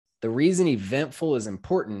The reason Eventful is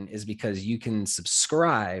important is because you can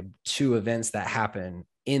subscribe to events that happen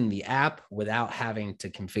in the app without having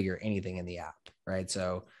to configure anything in the app, right?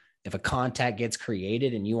 So if a contact gets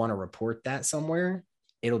created and you want to report that somewhere,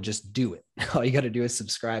 it'll just do it. All you got to do is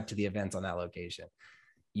subscribe to the events on that location.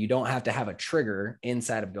 You don't have to have a trigger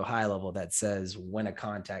inside of Go High Level that says when a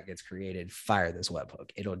contact gets created, fire this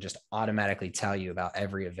webhook. It'll just automatically tell you about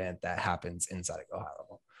every event that happens inside of Go High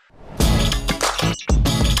Level.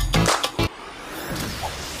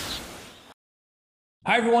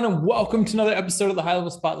 Hi, everyone, and welcome to another episode of the High Level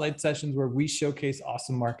Spotlight Sessions, where we showcase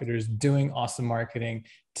awesome marketers doing awesome marketing.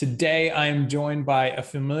 Today, I am joined by a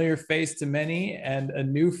familiar face to many and a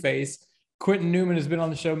new face. Quentin Newman has been on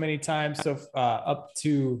the show many times, so up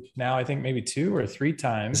to now, I think maybe 2 or 3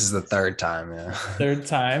 times. This is the third time, yeah. Third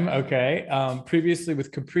time, okay. Previously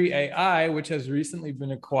with Capri AI, which has recently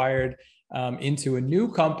been acquired into a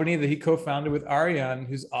new company that he co-founded with Ariane,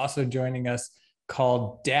 who's also joining us,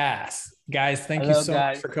 called DAS. Guys, thank you so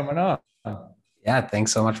much for coming on. Yeah,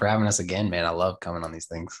 thanks so much for having us again, man. I love coming on these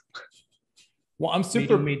things. Well,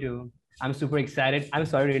 Me too. I'm super excited. I'm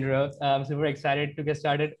sorry to interrupt. I'm super excited to get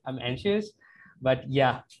started. I'm anxious, but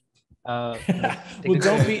yeah. Well,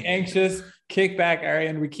 don't be anxious. Kick back,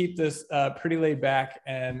 Ariane. We keep this pretty laid back,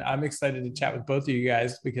 and I'm excited to chat with both of you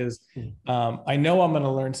guys because I know I'm going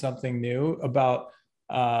to learn something new about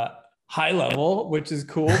High Level, which is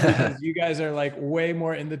cool because you guys are like way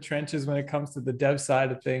more in the trenches when it comes to the dev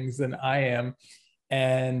side of things than I am.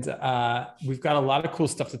 And we've got a lot of cool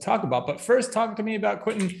stuff to talk about. But first, talk to me about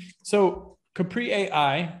Quentin. So Capri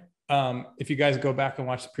AI, if you guys go back and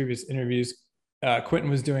watch the previous interviews, Quentin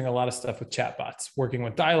was doing a lot of stuff with chatbots, working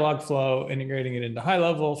with Dialogflow, integrating it into High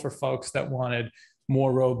Level for folks that wanted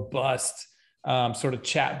more robust sort of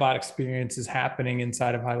chatbot experiences happening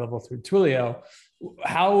inside of High Level through Twilio.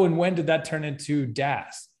 How and when did that turn into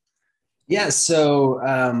DAS? Yeah, so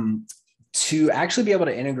to actually be able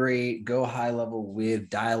to integrate Go High Level with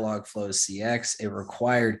Dialogflow CX, it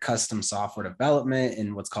required custom software development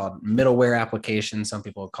in what's called middleware applications. Some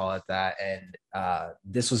people call it that. And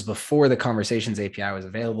this was before the Conversations API was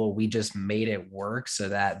available. We just made it work so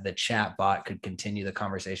that the chat bot could continue the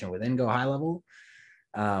conversation within Go High Level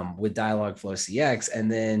with Dialogflow CX.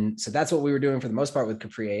 And then, so that's what we were doing for the most part with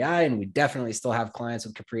Capri AI. And we definitely still have clients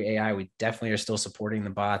with Capri AI. We definitely are still supporting the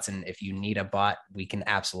bots. And if you need a bot, we can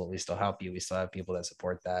absolutely still help you. We still have people that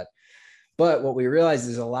support that. But what we realized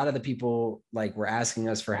is a lot of the people were asking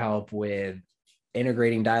us for help with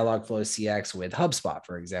integrating Dialogflow CX with HubSpot,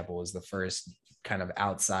 for example, was the first kind of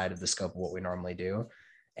outside of the scope of what we normally do.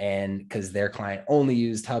 And because their client only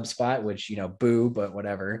used HubSpot, which, boo, but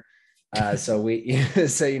whatever. So we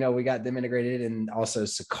got them integrated, and also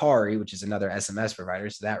Sakari, which is another SMS provider.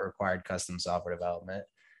 So that required custom software development.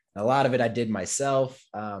 A lot of it I did myself,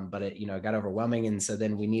 but it got overwhelming. And so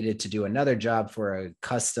then we needed to do another job for a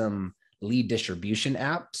custom lead distribution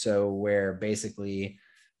app. So where basically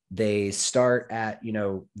they start at,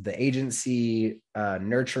 the agency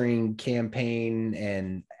nurturing campaign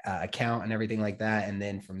and account and everything like that. And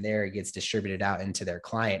then from there, it gets distributed out into their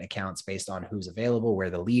client accounts based on who's available, where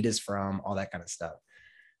the lead is from, all that kind of stuff.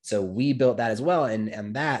 So we built that as well.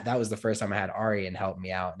 And that was the first time I had Ariane help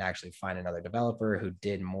me out and actually find another developer who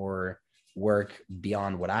did more work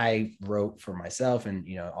beyond what I wrote for myself and,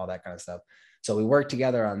 all that kind of stuff. So we worked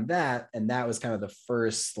together on that. And that was kind of the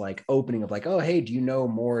first opening of oh, hey, do you know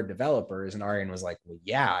more developers? And Ariane was like, well,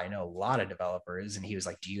 yeah, I know a lot of developers. And he was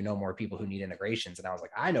like, do you know more people who need integrations? And I was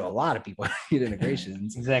like, I know a lot of people who need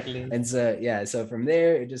integrations. Exactly. And so, yeah, so from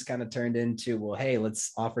there, it just kind of turned into, well, hey,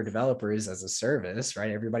 let's offer developers as a service,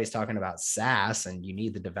 right? Everybody's talking about SaaS and you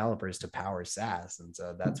need the developers to power SaaS. And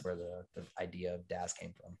so that's where the idea of DAS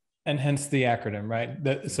came from. And hence the acronym, right?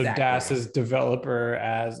 So Exactly. DAS is developer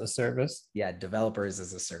as a service. Yeah, developers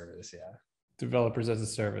as a service. Yeah. Developers as a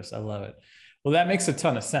service. I love it. Well, that makes a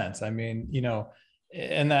ton of sense. I mean,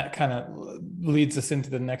 and that kind of leads us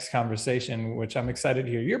into the next conversation, which I'm excited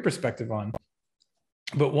to hear your perspective on.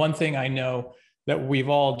 But one thing I know that we've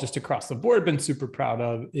all just across the board been super proud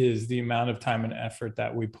of is the amount of time and effort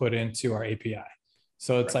that we put into our API.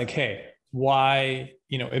 So it's like, hey, why,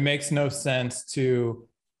 it makes no sense to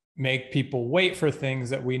make people wait for things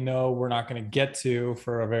that we know we're not going to get to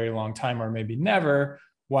for a very long time or maybe never.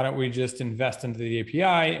 Why don't we just invest into the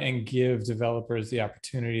API and give developers the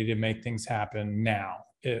opportunity to make things happen now?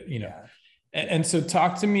 And so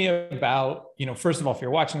talk to me about, first of all, if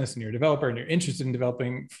you're watching this and you're a developer and you're interested in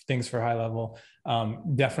developing things for High Level,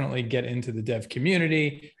 definitely get into the dev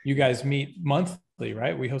community. You guys meet monthly,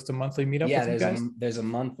 right? We host a monthly meetup with you guys. There's a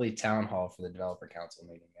monthly town hall for the developer council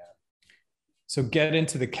meeting. Yeah. So get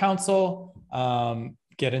into the council,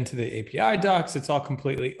 get into the API docs. It's all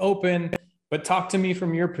completely open. But talk to me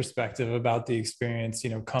from your perspective about the experience,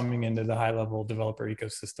 coming into the high level developer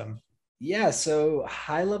ecosystem. Yeah, so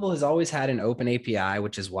High Level has always had an open API,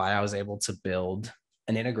 which is why I was able to build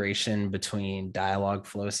an integration between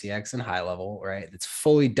Dialogflow CX and High Level, right? It's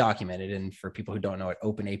fully documented. And for people who don't know what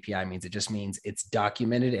open API means, it just means it's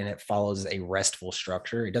documented and it follows a RESTful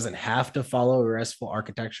structure. It doesn't have to follow a RESTful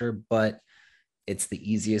architecture, but it's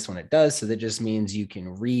the easiest when it does. So that just means you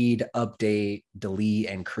can read, update, delete,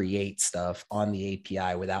 and create stuff on the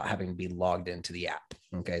API without having to be logged into the app.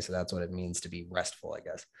 Okay, so that's what it means to be RESTful, I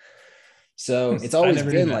guess. So it's always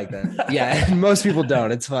been like that. Yeah, and most people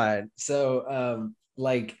don't. It's fine. So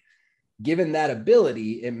given that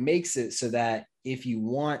ability, it makes it so that if you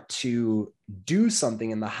want to do something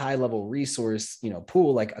in the high level resource,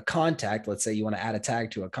 pool, like a contact, let's say you want to add a tag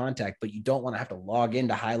to a contact, but you don't want to have to log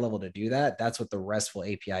into High Level to do that. That's what the RESTful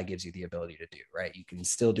API gives you the ability to do, right? You can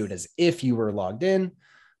still do it as if you were logged in,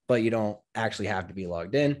 but you don't actually have to be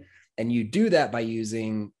logged in. And you do that by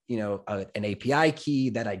using, an API key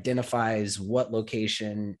that identifies what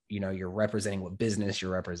location, you're representing, what business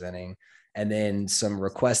you're representing, and then some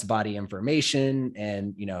request body information.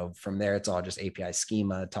 And, from there, it's all just API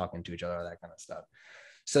schema, talking to each other, that kind of stuff.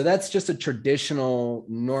 So that's just a traditional,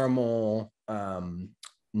 normal,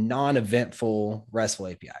 non-eventful RESTful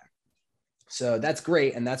API. So that's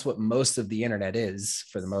great. And that's what most of the internet is,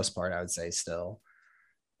 for the most part, I would say still.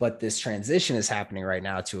 But this transition is happening right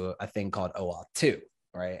now to a thing called OAuth 2,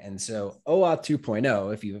 right? And so OAuth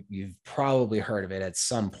 2.0, if you've probably heard of it at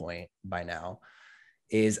some point by now,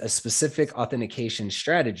 is a specific authentication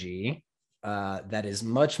strategy that is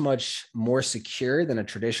much, much more secure than a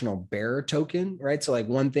traditional bearer token, right? So like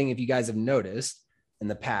one thing, if you guys have noticed in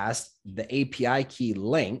the past, the API key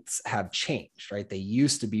lengths have changed, right? They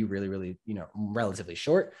used to be really, really, relatively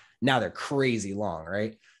short. Now they're crazy long,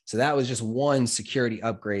 right? So that was just one security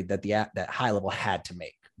upgrade that that High Level had to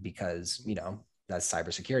make, because, that's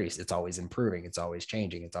cybersecurity. It's always improving. It's always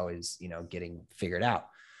changing. It's always, getting figured out.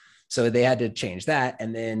 So they had to change that.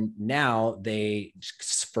 And then now they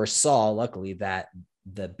foresaw, luckily, that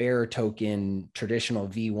the bearer token traditional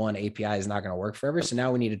V1 API is not going to work forever. So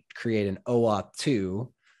now we need to create an OAuth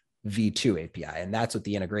 2 V2 API. And that's what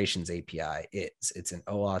the integrations API is. It's an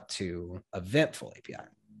OAuth 2 eventful API.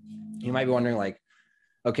 You might be wondering,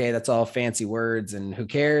 okay, that's all fancy words and who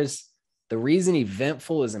cares? The reason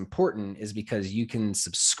eventful is important is because you can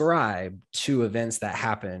subscribe to events that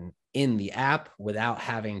happen in the app without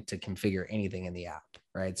having to configure anything in the app,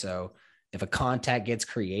 right? So if a contact gets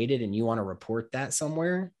created and you want to report that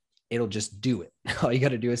somewhere, it'll just do it. All you got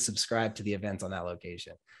to do is subscribe to the events on that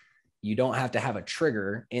location. You don't have to have a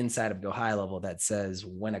trigger inside of Go High Level that says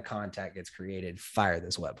when a contact gets created, fire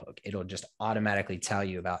this webhook. It'll just automatically tell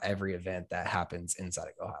you about every event that happens inside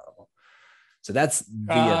of Go High Level. So that's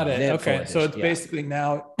the event. Okay. So it's basically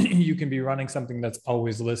now you can be running something that's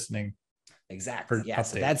always listening. Exactly. Yeah.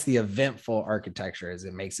 So that's the eventful architecture, is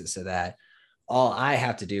it makes it so that all I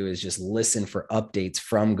have to do is just listen for updates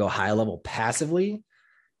from Go High Level passively.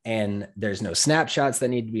 And there's no snapshots that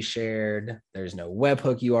need to be shared. There's no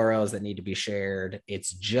webhook URLs that need to be shared.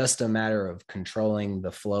 It's just a matter of controlling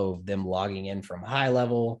the flow of them logging in from High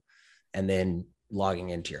Level and then logging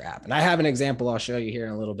into your app. And I have an example I'll show you here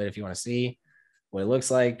in a little bit if you want to see what it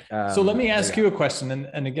looks like. So let me ask you a question.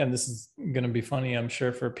 And again, this is going to be funny, I'm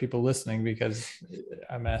sure, for people listening, because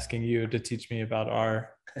I'm asking you to teach me about our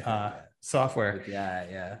software.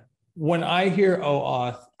 Yeah. When I hear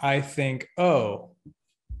OAuth, I think,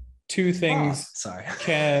 two things.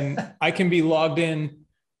 I can be logged in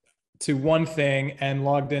to one thing and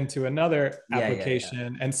logged into another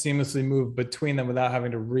application and seamlessly move between them without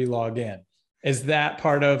having to re-log in. Is that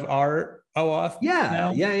part of our OAuth?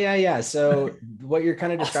 Yeah. So what you're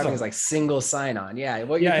kind of describing is like single sign-on. Yeah.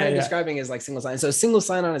 What you're kind of describing is like single sign. So single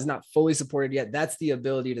sign-on is not fully supported yet. That's the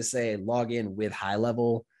ability to say log in with High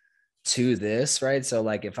Level to this, right? So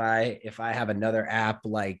like if I have another app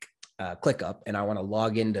like ClickUp and I want to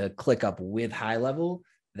log into ClickUp with High Level,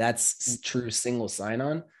 that's true single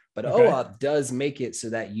sign-on. But OAuth does make it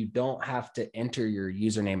so that you don't have to enter your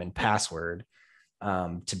username and password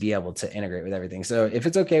to be able to integrate with everything. So if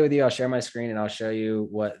it's okay with you, I'll share my screen and I'll show you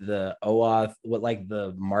what the OAuth, what like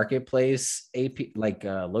the marketplace AP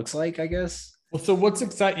looks like, I guess. Well, so what's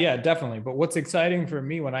exciting? Yeah, definitely. But what's exciting for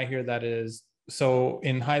me when I hear that is, so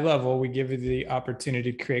in High Level, we give you the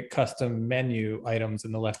opportunity to create custom menu items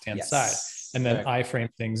in the left-hand side, and then iframe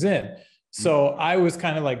things in. So I was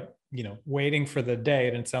kind of like, waiting for the day,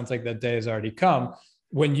 and it sounds like that day has already come,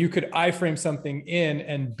 when you could iframe something in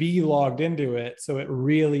and be logged into it. So it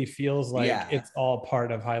really feels like it's all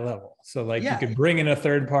part of high level. So like you could bring in a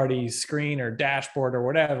third party screen or dashboard or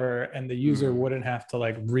whatever, and the user wouldn't have to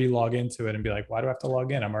like re-log into it and be like, why do I have to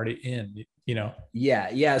log in? I'm already in, you know?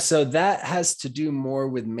 Yeah. So that has to do more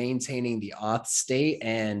with maintaining the auth state,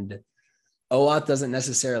 and OAuth doesn't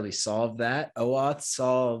necessarily solve that. OAuth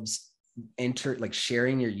solves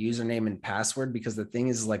sharing your username and password, because the thing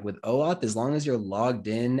is like with OAuth, as long as you're logged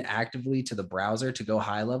in actively to the browser to go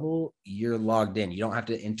high level, you're logged in. You don't have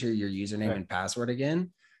to enter your username and password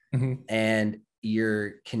again. And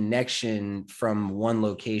your connection from one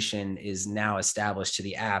location is now established to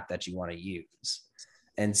the app that you want to use.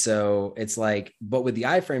 And so it's like, but with the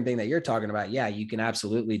iframe thing that you're talking about, yeah, you can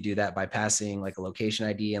absolutely do that by passing like a location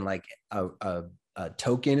ID and like a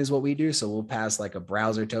token is what we do. So we'll pass like a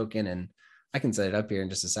browser token, and I can set it up here in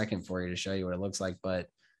just a second for you to show you what it looks like. But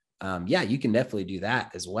yeah, you can definitely do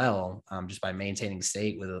that as well, just by maintaining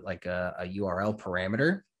state with like a URL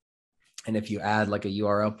parameter. And if you add like a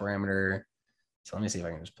URL parameter, so let me see if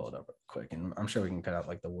I can just pull it up quick, and I'm sure we can cut out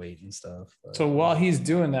like the weight and stuff. But, so while he's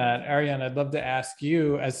doing that, Aryan, I'd love to ask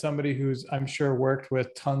you, as somebody who's, I'm sure, worked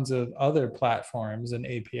with tons of other platforms and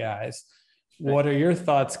APIs, what are your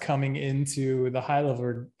thoughts coming into the high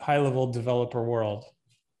level developer world?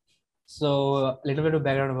 So a little bit of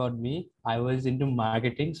background about me. I was into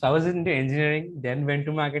marketing. So I was into engineering, then went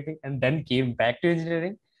to marketing, and then came back to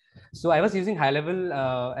engineering. So I was using high level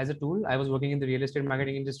as a tool. I was working in the real estate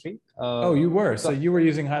marketing industry. Oh, you were. So you were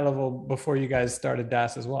using high level before you guys started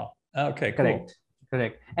DAS as well. Okay, cool.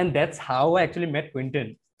 Correct. And that's how I actually met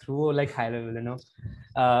Quinton, through like high level, you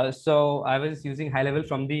know. So I was using high level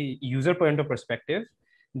from the user point of perspective.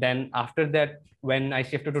 Then after that, when I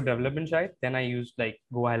shifted to development side, then I used like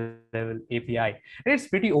Go High Level API. And it's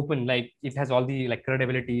pretty open. Like it has all the like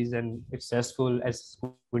credibilities, and it's successful, as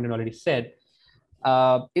Quinton already said.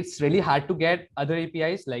 It's really hard to get other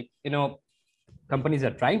APIs. Like, you know, companies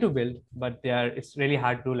are trying to build, but it's really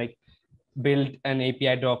hard to like build an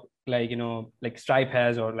API doc like, you know, like Stripe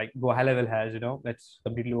has, or like Go High Level has, you know, that's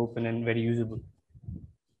completely open and very usable.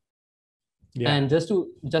 And just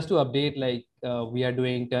to update, like we are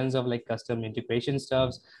doing tons of like custom integration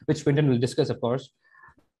stuffs, which Quinton will discuss, of course.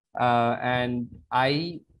 And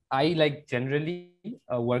I like generally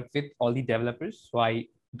work with all the developers. So I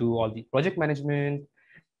do all the project management,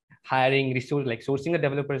 hiring resource, like sourcing the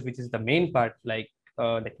developers, which is the main part, like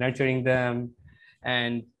nurturing them,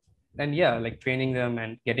 and yeah, like training them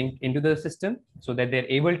and getting into the system so that they're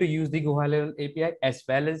able to use the Go High Level API as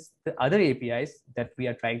well as the other APIs that we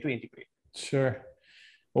are trying to integrate. Sure.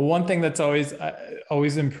 Well, one thing that's always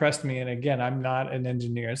impressed me, and again, I'm not an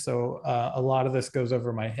engineer, so a lot of this goes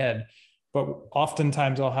over my head, but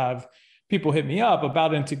oftentimes I'll have people hit me up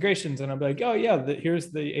about integrations, and I'm like, oh yeah,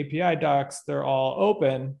 here's the API docs, they're all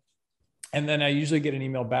open. And then I usually get an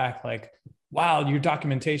email back like, wow, your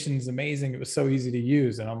documentation is amazing. It was so easy to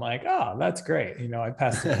use. And I'm like, oh, that's great. You know, I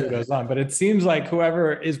pass the kudos on, but it seems like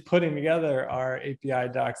whoever is putting together our API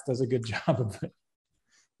docs does a good job of it.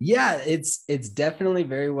 Yeah, it's definitely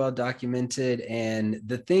very well documented. And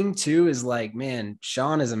the thing too is like, man,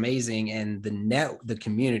 Sean is amazing, and the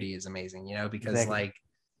community is amazing, you know, because like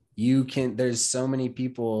there's so many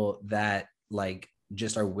people that like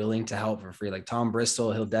just are willing to help for free. Like Tom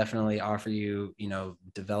Bristol, he'll definitely offer you, you know,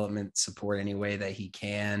 development support any way that he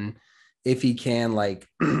can, if he can. Like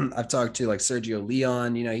I've talked to like Sergio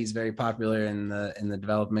Leon, you know, he's very popular in the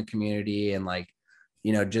development community, and like,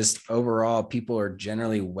 you know, just overall people are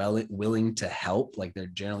generally willing to help. Like they're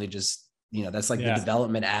generally just, you know, that's like the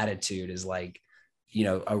development attitude is like, you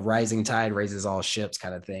know, a rising tide raises all ships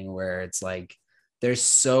kind of thing, where it's like, there's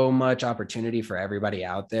so much opportunity for everybody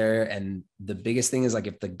out there. And the biggest thing is like,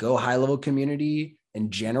 if the Go High Level community in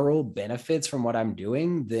general benefits from what I'm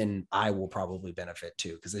doing, then I will probably benefit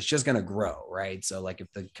too, because it's just going to grow. Right. So like if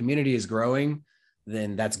the community is growing,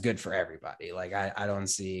 then that's good for everybody. Like I don't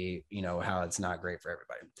see, you know, how it's not great for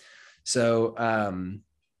everybody. So,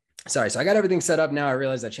 sorry. So I got everything set up now. I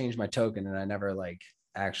realized I changed my token and I never like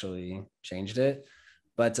actually changed it.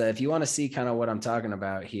 But if you want to see kind of what I'm talking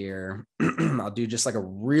about here, I'll do just like a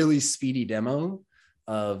really speedy demo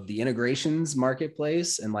of the integrations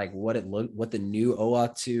marketplace and like what the new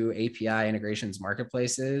OAuth 2 API integrations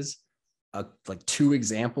marketplace is. Like 2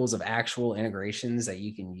 examples of actual integrations that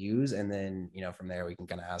you can use. And then, you know, from there we can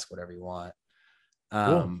kind of ask whatever you want.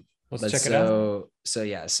 Cool. Let's check it out. So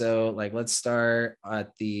yeah. So like, let's start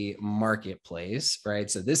at the marketplace,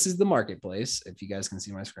 right? So this is the marketplace, if you guys can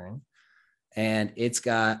see my screen. And it's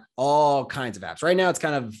got all kinds of apps. Right now, it's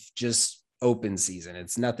kind of just open season.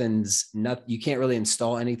 It's you can't really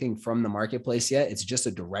install anything from the marketplace yet. It's just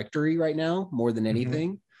a directory right now more than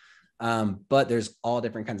anything. But there's all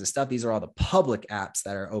different kinds of stuff. These are all the public apps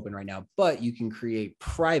that are open right now, but you can create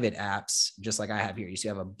private apps just like I have here. You see,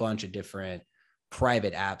 I have a bunch of different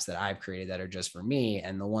private apps that I've created that are just for me.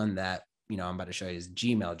 And the one that, I'm about to show you is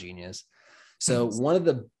Gmail Genius. So one of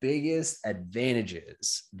the biggest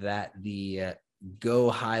advantages that the Go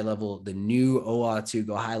High Level, the new OAuth 2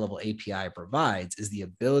 Go High Level API provides is the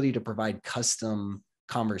ability to provide custom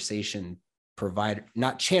conversation provider,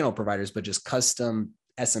 not channel providers, but just custom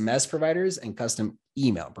SMS providers and custom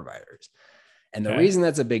email providers. And the reason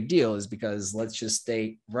that's a big deal is because let's just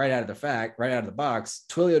state right out of the box,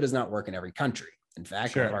 Twilio does not work in every country. In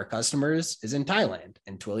fact, one of our customers is in Thailand,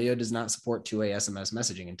 and Twilio does not support two-way SMS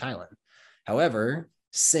messaging in Thailand. However,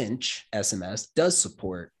 Cinch SMS does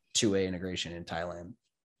support two-way integration in Thailand.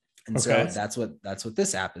 And so that's what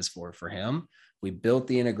this app is for him. We built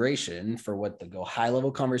the integration for what the Go High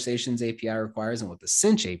Level Conversations API requires and what the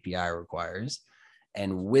Cinch API requires.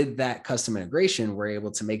 And with that custom integration, we're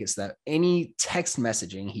able to make it so that any text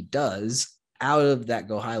messaging he does out of that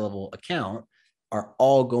Go High Level account are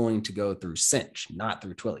all going to go through Cinch, not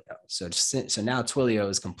through Twilio. So now Twilio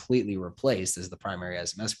is completely replaced as the primary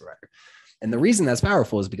SMS provider. And the reason that's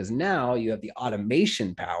powerful is because now you have the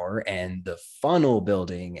automation power and the funnel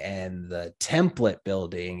building and the template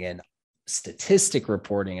building and statistic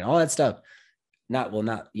reporting and all that stuff.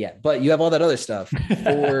 Not yet, but you have all that other stuff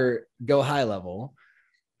for Go High Level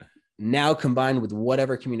now combined with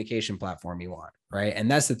whatever communication platform you want, right?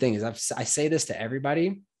 And that's the thing is I say this to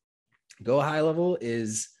everybody. Go High Level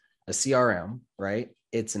is a CRM, right?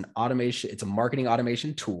 It's an automation, it's a marketing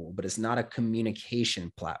automation tool, but it's not a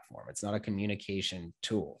communication platform. It's not a communication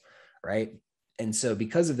tool, right? And so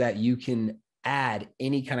because of that, you can add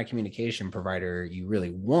any kind of communication provider you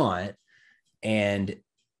really want and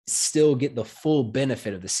still get the full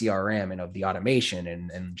benefit of the CRM and of the automation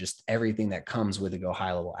and just everything that comes with the Go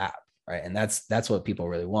High Level app, right? And that's what people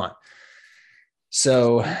really want.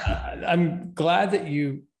 So I'm glad that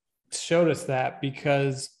you showed us that,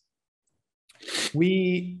 because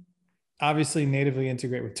we obviously natively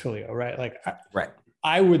integrate with Twilio, right?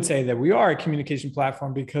 I would say that we are a communication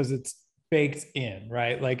platform because it's baked in,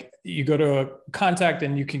 right? Like you go to a contact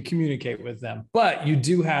and you can communicate with them, but you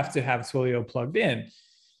do have to have Twilio plugged in.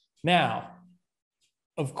 Now,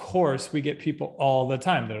 of course, we get people all the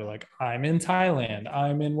time that are like, I'm in Thailand,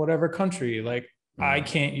 I'm in whatever country, like I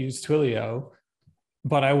can't use Twilio,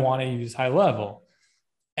 but I want to use High Level.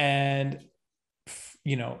 And,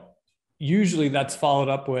 usually that's followed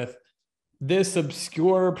up with, this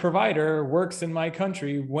obscure provider works in my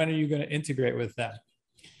country. When are you going to integrate with them?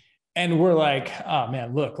 And we're like, oh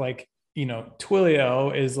man, look,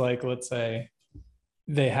 Twilio is like, let's say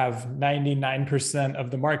they have 99%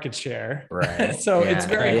 of the market share. Right. So it's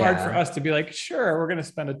very hard for us to be like, sure, we're going to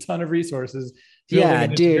spend a ton of resources. Yeah,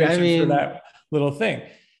 dude. I mean, for that little thing.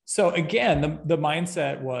 So again, the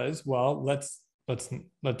mindset was, well, let's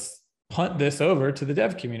punt this over to the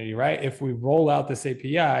dev community, right? If we roll out this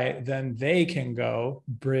API, then they can go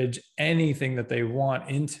bridge anything that they want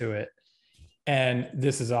into it. And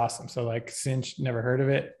this is awesome. So like Cinch, never heard of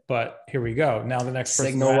it, but here we go. Now the next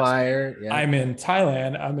person SignalWire. Yeah. I'm in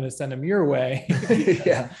Thailand. I'm going to send them your way.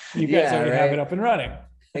 Yeah. You guys already have it up and running.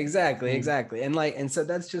 Exactly. And so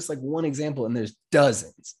that's just like one example. And there's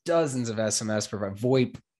dozens of SMS providers,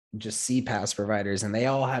 VoIP, just CPaaS providers, and they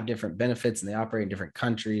all have different benefits and they operate in different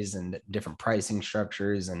countries and different pricing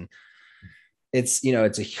structures. And it's,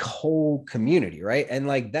 it's a whole community, right? And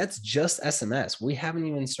like, that's just SMS. We haven't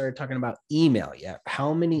even started talking about email yet.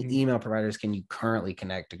 How many email providers can you currently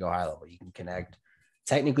connect to Go High Level? You can connect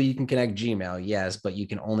Gmail, yes, but you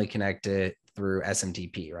can only connect it through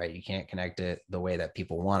SMTP, right? You can't connect it the way that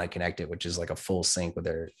people want to connect it, which is like a full sync with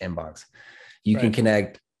their inbox. You can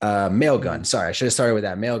connect Mailgun. Sorry, I should have started with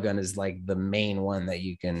that. Mailgun is like the main one that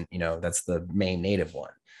you can, that's the main native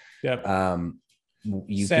one. Yep.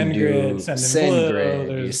 You SendGrid, can do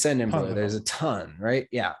SendGrid, you send in Blue. There's a ton, right?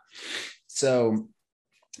 Yeah. So,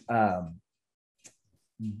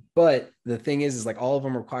 but the thing is like all of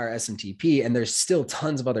them require SMTP, and there's still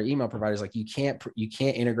tons of other email providers. Like you can't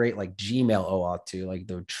integrate like Gmail OAuth 2, like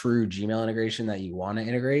the true Gmail integration that you want to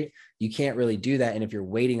integrate. You can't really do that. And if you're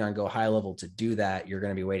waiting on Go High Level to do that, you're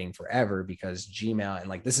going to be waiting forever, because Gmail, and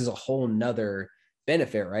like, this is a whole nother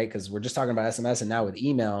benefit, right? Because we're just talking about SMS, and now with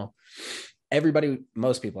email,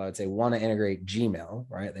 most people, I would say, want to integrate Gmail,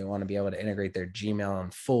 right? They want to be able to integrate their Gmail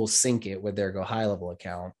and full sync it with their Go High Level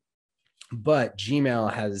account. But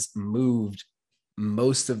Gmail has moved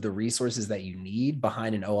most of the resources that you need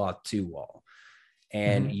behind an OAuth 2 wall.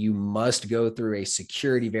 and you must go through a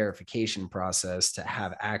security verification process to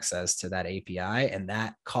have access to that API. And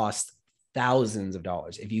that costs thousands of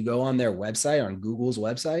dollars. If you go on their website, on Google's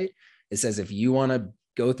website, it says, if you want to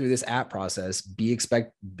go through this app process,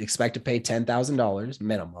 expect to pay $10,000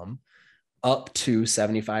 minimum, up to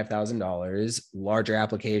 $75,000. Larger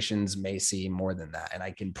applications may see more than that. And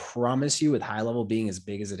I can promise you, with High Level being as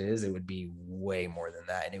big as it is, it would be way more than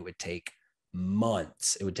that. And it would take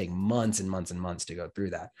months. It would take months and months and months to go through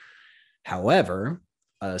that. However,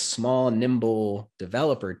 a small, nimble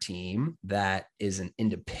developer team that is an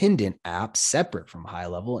independent app separate from High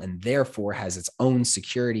Level and therefore has its own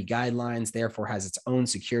security guidelines, therefore has its own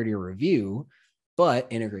security review, but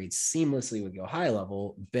integrates seamlessly with Go High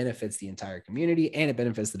Level, benefits the entire community, and it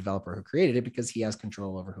benefits the developer who created it because he has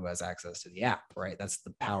control over who has access to the app, right? That's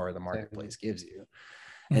the power the marketplace gives you.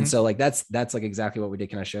 And so like, that's like exactly what we did.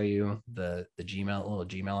 Can I show you the little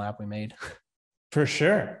Gmail app we made? For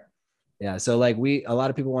sure. Yeah. So like a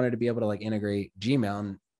lot of people wanted to be able to like integrate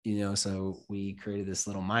Gmail, and, so we created this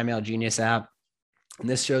little MyMail Genius app, and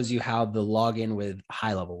this shows you how the login with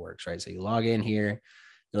High Level works, right? So you log in here,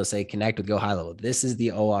 it'll say connect with Go High Level. This is the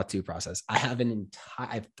OAuth 2 process. I have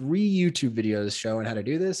 3 YouTube videos showing how to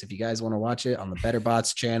do this. If you guys want to watch it on the Better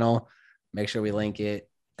Bots channel, make sure we link it.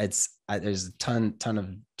 There's a ton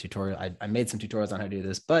of tutorial. I made some tutorials on how to do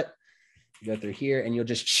this, but you go through here and you'll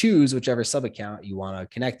just choose whichever sub account you want to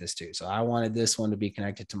connect this to. So I wanted this one to be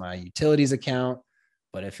connected to my utilities account,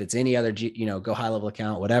 but if it's any other, Go High Level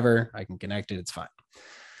account, whatever, I can connect it. It's fine.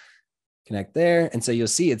 Connect there. And so you'll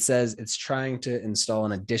see it says it's trying to install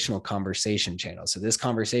an additional conversation channel. So this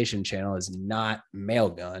conversation channel is not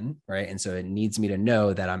Mailgun, right? And so it needs me to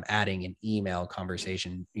know that I'm adding an email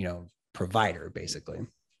conversation, provider basically.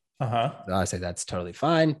 So I say that's totally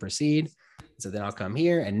fine. Proceed. So then I'll come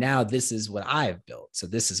here, and now this is what I've built. So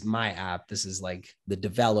this is my app. This is like the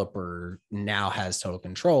developer now has total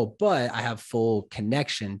control, but I have full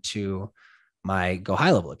connection to my Go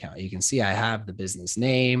High Level account. You can see I have the business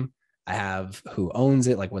name. I have who owns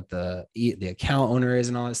it, like what the account owner is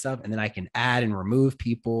and all that stuff. And then I can add and remove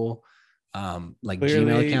people, like Clearly,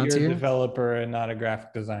 Gmail accounts you're here. A developer and not a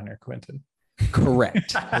graphic designer, Quentin.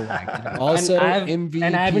 Correct. And also MVP.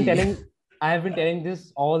 And I've been telling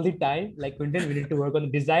this all the time. Like, Quentin, we need to work on the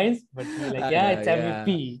designs, but we're like, it's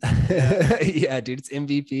MVP. Yeah, dude, it's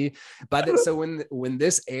MVP. So when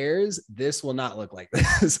this airs, this will not look like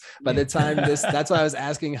this. By the time that's why I was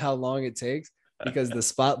asking how long it takes, because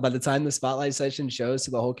by the time the spotlight session shows to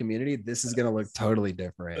the whole community, this is going to look totally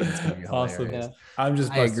different. It's going to be hilarious. Awesome. Yeah.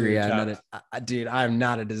 I agree. I'm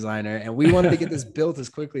not a designer, and we wanted to get this built as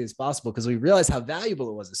quickly as possible because we realized how valuable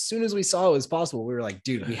it was. As soon as we saw it was possible, we were like,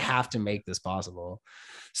 dude, we have to make this possible.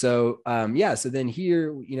 So, so then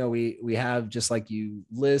here, we have, just like you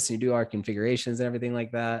list, and you do our configurations and everything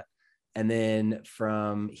like that. And then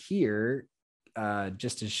from here,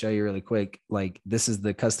 just to show you really quick, like this is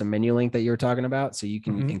the custom menu link that you were talking about. So you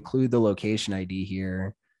can include the location ID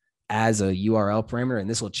here as a URL parameter, and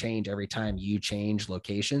this will change every time you change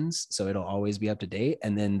locations. So it'll always be up to date.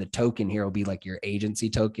 And then the token here will be like your agency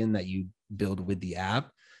token that you build with the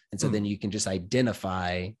app. And so then you can just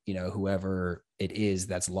identify, whoever it is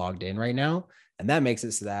that's logged in right now. And that makes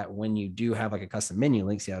it so that when you do have like a custom menu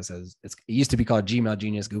link, see how it says it used to be called Gmail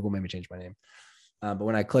Genius. Google made me change my name. But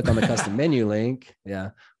when I click on the custom menu link,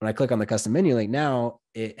 now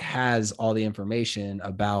it has all the information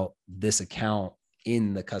about this account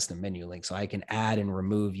in the custom menu link. So I can add and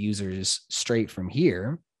remove users straight from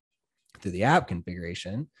here through the app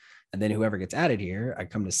configuration. And then whoever gets added here, I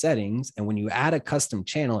come to settings. And when you add a custom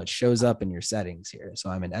channel, it shows up in your settings here.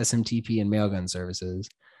 So I'm in SMTP and Mailgun services.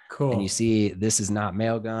 Cool. And you see, this is not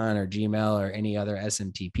Mailgun or Gmail or any other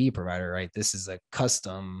SMTP provider, right? This is a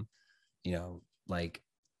custom, like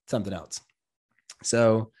something else.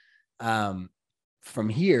 So from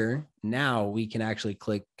here, now we can actually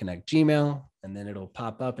click connect Gmail, and then it'll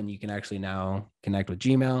pop up and you can actually now connect with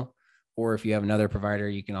Gmail. Or if you have another provider,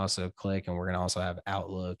 you can also click, and we're going to also have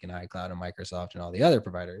Outlook and iCloud and Microsoft and all the other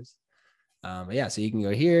providers. So you can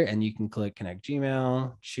go here and you can click connect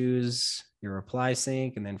Gmail, choose your reply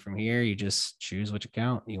sync. And then from here, you just choose which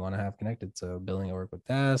account you want to have connected. So billing will work with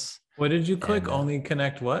this. What did you click? Only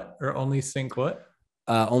connect what? Or only sync what?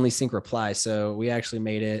 Only sync reply. So we actually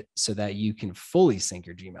made it so that you can fully sync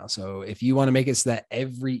your Gmail. So if you want to make it so that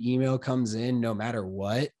every email comes in, no matter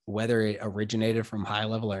what, whether it originated from High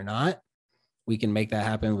Level or not, we can make that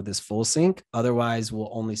happen with this full sync. Otherwise, we'll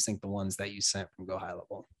only sync the ones that you sent from Go High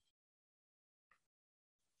Level.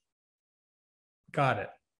 Got it.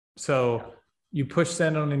 So you push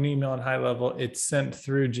send on an email in high level, it's sent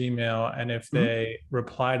through Gmail. And if they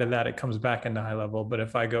reply to that, it comes back into high level. But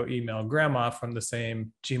if I go email grandma from the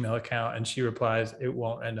same Gmail account and she replies, it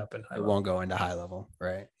won't end up in high level. It won't go into high level,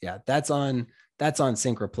 right? Yeah, that's on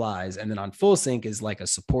sync replies. And then on full sync is like a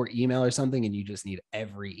support email or something. And you just need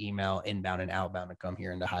every email inbound and outbound to come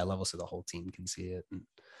here into high level so the whole team can see it. And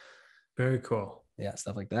very cool. Yeah,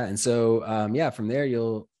 stuff like that. And so from there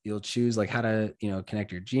you'll choose like how to,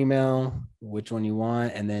 connect your Gmail, which one you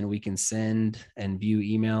want, and then we can send and view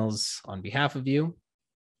emails on behalf of you.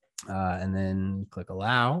 And then click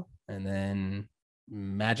allow, and then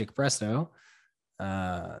magic presto.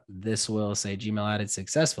 This will say Gmail added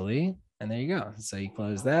successfully. And there you go. So you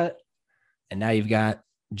close that, and now you've got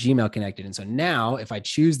Gmail connected. And so now if I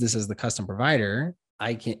choose this as the custom provider,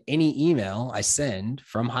 I can, any email I send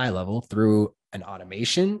from high level through an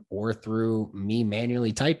automation or through me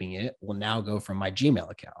manually typing it will now go from my Gmail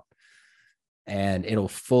account. And it'll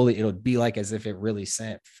be like as if it really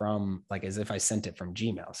sent from, like as if I sent it from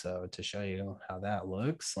Gmail. So to show you how that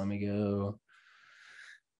looks, let me go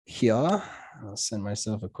here. I'll send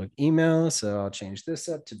myself a quick email. So I'll change this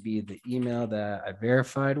up to be the email that I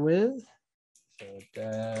verified with.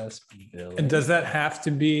 So and does that have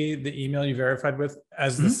to be the email you verified with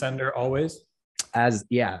as the sender always?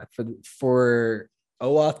 For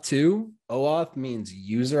OAuth 2, OAuth means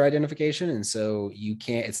user identification. And so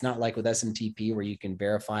it's not like with SMTP where you can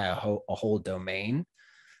verify a whole domain.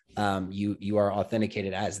 You are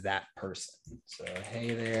authenticated as that person. So,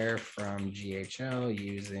 hey there from GHL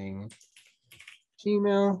using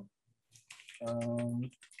Gmail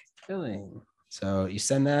billing. So you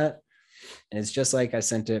send that, and it's just like I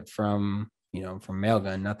sent it from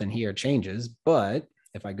Mailgun. Nothing here changes, but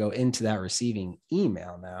if I go into that receiving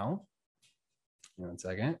email now, 1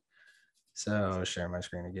 second. So share my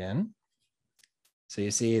screen again. So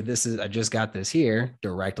you see, I just got this here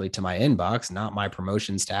directly to my inbox, not my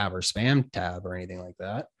promotions tab or spam tab or anything like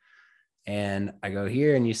that. And I go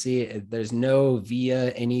here and you see there's no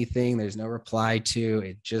via anything. There's no reply to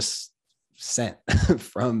it, just sent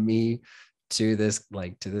from me to this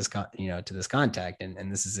contact.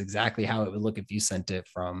 And this is exactly how it would look if you sent it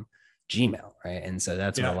from Gmail, right? And so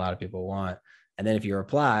that's what a lot of people want. And then if you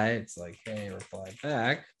reply, it's like, hey, reply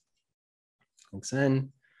back. Click send.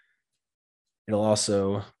 It'll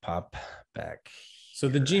also pop back. So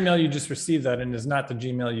the Gmail you just received that in is not the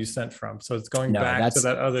Gmail you sent from. So it's going back to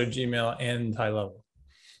that other Gmail and high level.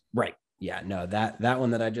 Right. Yeah, no, that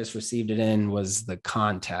one that I just received it in was the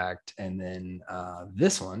contact. And then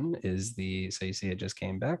this one is so you see it just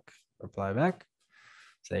came back, reply back.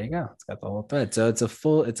 So there you go. It's got the whole thread. So it's a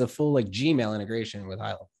full like Gmail integration with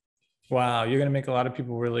high level. Wow. You're going to make a lot of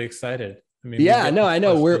people really excited. I mean, I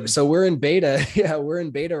know. We're in beta. Yeah, we're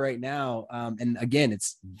in beta right now. And again,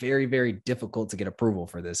 it's very, very difficult to get approval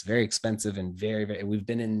for this. Very expensive and we've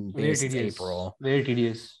been in beta since April. Very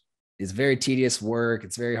tedious. It's very tedious work.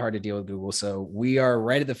 It's very hard to deal with Google. So we are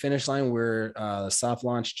right at the finish line. We're soft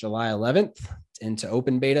launch July 11th into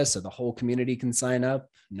open beta. So the whole community can sign up,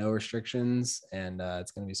 no restrictions. And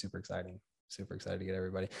it's going to be super exciting. Super excited to get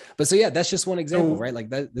everybody. But so, yeah, that's just one example, right? Like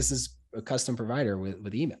that, this is a custom provider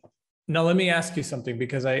with email. Now, let me ask you something,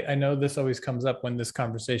 because I know this always comes up when this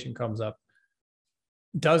conversation comes up.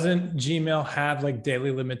 Doesn't Gmail have like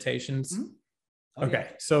daily limitations? Mm-hmm. Oh, okay.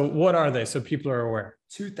 Yeah. So what are they? So people are aware.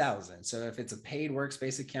 2,000. So if it's a paid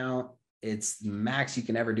workspace account, it's the max you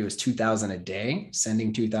can ever do is 2,000 a day,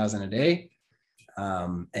 sending 2,000 a day.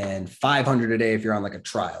 And 500 a day if you're on like a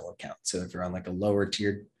trial account. So if you're on like a lower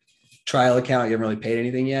tiered trial account, you haven't really paid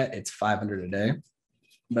anything yet, it's 500 a day.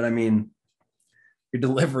 But I mean, your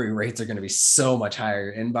delivery rates are going to be so much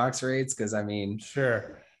higher, inbox rates. Cause I mean,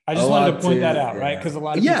 sure. I just wanted to point that out, right? Because a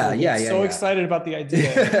lot of people are so excited about the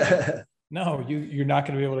idea. No, you're not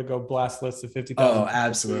going to be able to go blast lists of 50,000. Oh,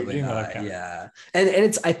 absolutely not. Yeah.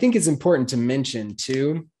 And I think it's important to mention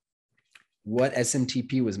too, what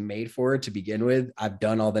SMTP was made for to begin with. I've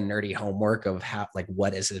done all the nerdy homework of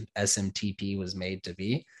what SMTP was made to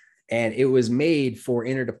be. And it was made for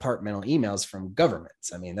interdepartmental emails from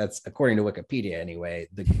governments. I mean, that's according to Wikipedia anyway.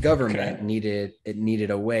 The government needed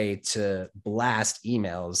a way to blast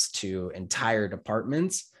emails to entire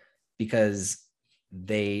departments, because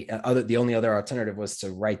the only other alternative was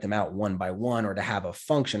to write them out one by one, or to have a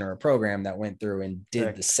function or a program that went through and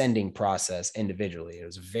did the sending process individually. It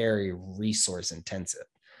was very resource intensive.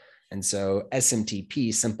 And so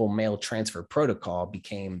SMTP, Simple Mail Transfer Protocol,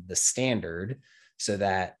 became the standard so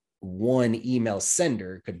that one email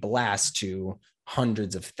sender could blast to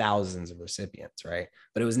hundreds of thousands of recipients, right?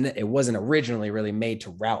 But it wasn't originally really made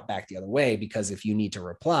to route back the other way, because if you need to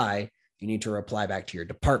reply, you need to reply back to your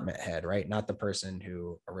department head, right? Not the person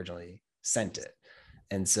who originally sent it.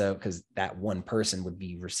 And so, because that one person would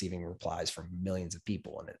be receiving replies from millions of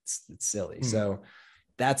people, and it's silly. So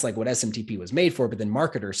that's like what SMTP was made for. But then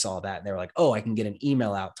marketers saw that and they were like, oh, I can get an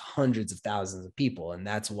email out to hundreds of thousands of people. And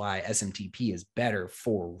that's why SMTP is better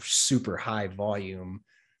for super high volume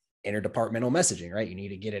interdepartmental messaging, right? You need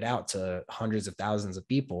to get it out to hundreds of thousands of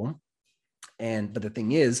people. But the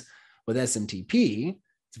thing is, with SMTP,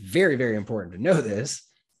 it's very, very important to know this.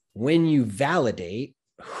 When you validate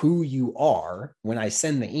who you are, when I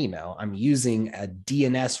send the email, I'm using a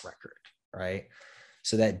DNS record, right?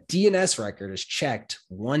 So that DNS record is checked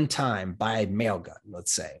one time by Mailgun,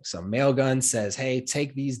 let's say. So Mailgun says, hey,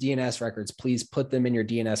 take these DNS records, please put them in your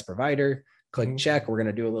DNS provider, click check. We're going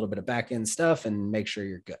to do a little bit of backend stuff and make sure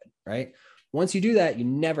you're good, right? Once you do that, you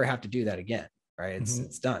never have to do that again, right?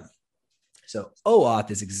 It's done. So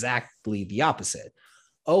OAuth is exactly the opposite.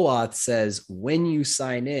 OAuth says, when you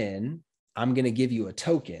sign in, I'm going to give you a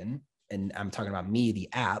token, and I'm talking about me, the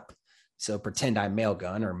app. So pretend I'm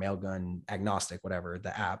Mailgun or Mailgun agnostic, whatever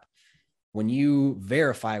the app. When you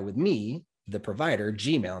verify with me, the provider,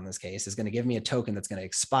 Gmail in this case, is going to give me a token that's going to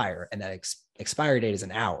expire, and that expiry date is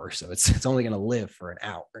an hour. So it's only going to live for an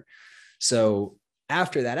hour. So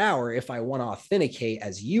after that hour, if I want to authenticate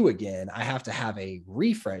as you again, I have to have a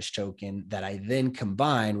refresh token that I then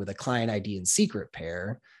combine with a client ID and secret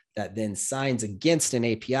pair that then signs against an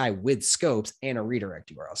API with scopes and a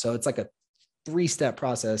redirect URL. So it's like a 3-step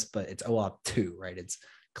process, but it's OAuth 2, right? It's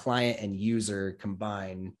client and user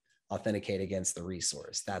combine, authenticate against the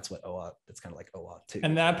resource. That's what OAuth, that's kind of like OAuth 2.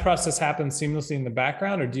 And that process happens seamlessly in the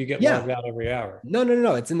background, or do you get logged out every hour?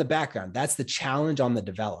 No. It's in the background. That's the challenge on the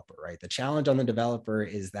developer, right? The challenge on the developer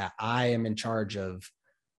is that I am in charge of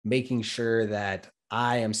making sure that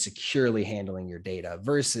I am securely handling your data,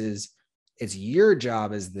 versus it's your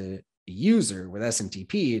job as the user with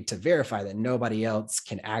SMTP to verify that nobody else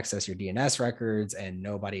can access your DNS records and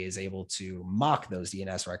nobody is able to mock those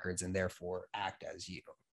DNS records and therefore act as you,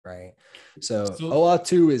 right? So OAuth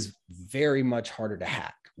 2 is very much harder to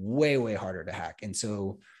hack, way, way harder to hack. And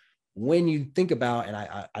so when you think about, and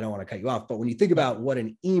I don't want to cut you off, but when you think about what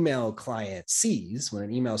an email client sees, when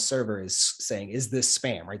an email server is saying, is this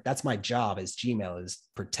spam, right? That's my job as Gmail, is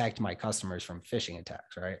protect my customers from phishing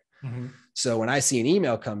attacks, right? So when I see an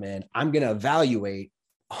email come in, I'm going to evaluate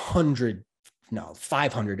 500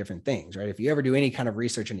 different things, right? If you ever do any kind of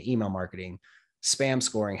research into email marketing, spam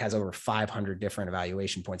scoring has over 500 different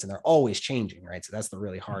evaluation points, and they're always changing, right? So that's the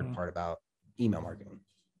really hard part about email marketing.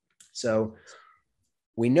 So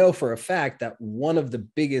we know for a fact that one of the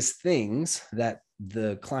biggest things that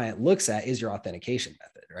the client looks at is your authentication method,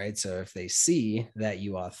 right? So if they see that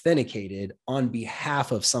you authenticated on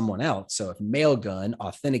behalf of someone else, so if Mailgun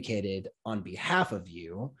authenticated on behalf of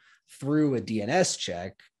you through a DNS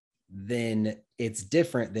check, then it's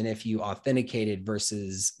different than if you authenticated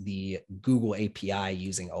versus the Google API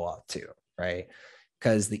using OAuth 2, right?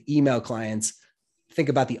 Because the email clients, think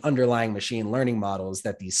about the underlying machine learning models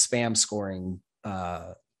that these spam scoring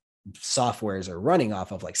softwares are running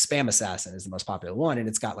off of, like Spam Assassin is the most popular one, and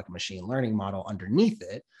it's got like a machine learning model underneath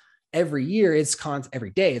it. Every year, every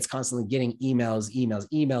day, it's constantly getting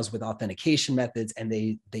emails with authentication methods, and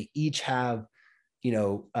they each have,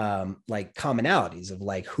 like commonalities of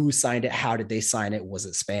like who signed it, how did they sign it, was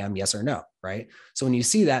it spam, yes or no, right? So when you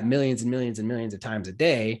see that millions and millions and millions of times a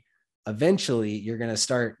day, eventually you're going to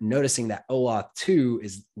start noticing that OAuth 2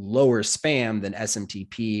 is lower spam than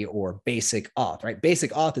SMTP or basic auth, right? Basic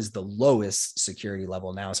auth is the lowest security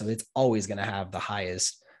level now. So it's always going to have the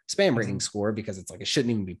highest spam rating score, because it's like, it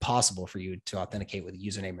shouldn't even be possible for you to authenticate with a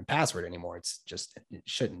username and password anymore. It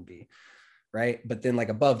shouldn't be, right? But then like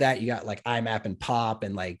above that, you got like IMAP and POP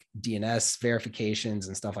and like DNS verifications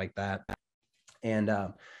and stuff like that. And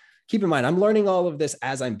keep in mind, I'm learning all of this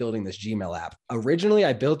as I'm building this Gmail app. Originally,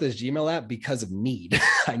 I built this Gmail app because of need.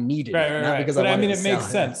 I needed it, not because but I wanted to it makes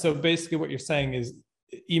sell sense. So basically what you're saying is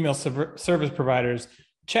email service providers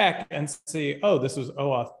check and see, oh, this was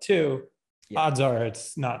OAuth 2. Yeah. Odds are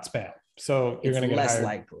it's not spam. So you're going to get less hired.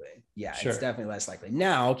 likely. Yeah, sure. It's definitely less likely.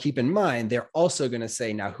 Now, keep in mind, they're also going to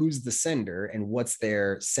say, now who's the sender and what's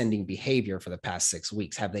their sending behavior for the past 6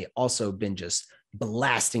 weeks? Have they also been just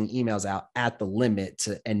blasting emails out at the limit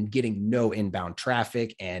and getting no inbound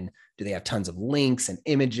traffic? And do they have tons of links and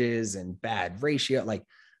images and bad ratio? Like,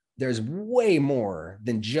 there's way more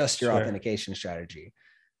than just your authentication strategy,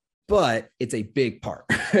 but it's a big part,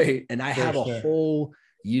 right? And I have a whole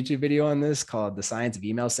YouTube video on this called The Science of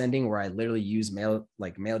Email Sending, where I literally use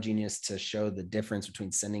MailGenius to show the difference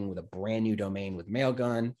between sending with a brand new domain with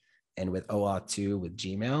Mailgun and with OAuth 2 with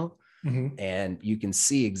Gmail. And you can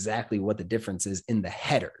see exactly what the difference is in the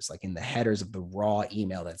headers, like in the headers of the raw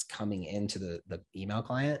email that's coming into the email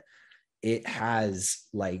client. It has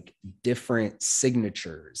like different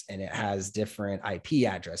signatures and it has different IP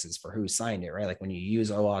addresses for who signed it, right? Like when you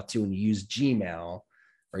use OAuth 2 and you use Gmail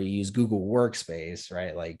or you use Google Workspace,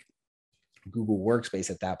 right? Like Google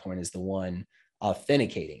Workspace at that point is the one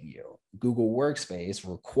authenticating you. Google Workspace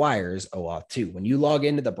requires OAuth 2. When you log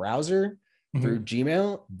into the browser through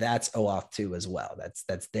Gmail, that's OAuth 2 as well.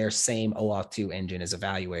 That's their same OAuth 2 engine is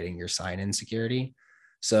evaluating your sign-in security.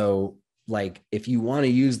 So like if you want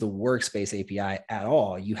to use the Workspace API at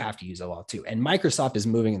all, you have to use OAuth 2. And Microsoft is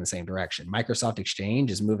moving in the same direction. Microsoft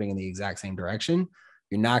Exchange is moving in the exact same direction.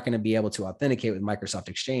 You're not going to be able to authenticate with Microsoft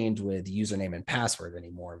Exchange with username and password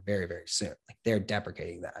anymore very, very soon. Like they're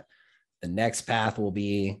deprecating that. The next path will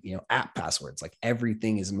be, app passwords. Like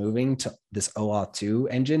everything is moving to this OAuth 2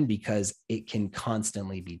 engine because it can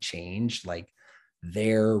constantly be changed. Like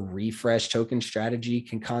their refresh token strategy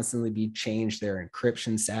can constantly be changed. Their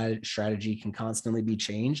encryption strategy can constantly be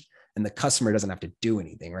changed. And the customer doesn't have to do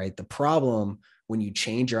anything, right? The problem when you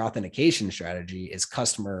change your authentication strategy is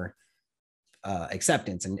customer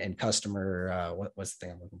acceptance and customer, what's the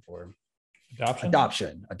thing I'm looking for?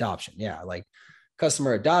 Adoption. Yeah. Like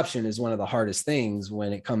customer adoption is one of the hardest things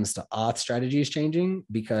when it comes to auth strategies changing,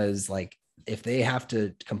 because like if they have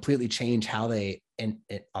to completely change how they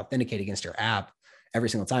authenticate against your app every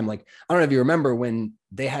single time, like, I don't know if you remember when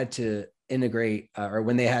they had to integrate or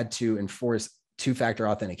when they had to enforce two-factor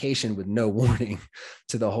authentication with no warning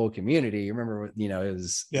to the whole community. You remember, it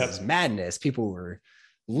was madness. People were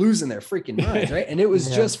losing their freaking minds, right? And it was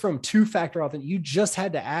just from two-factor authentication. You just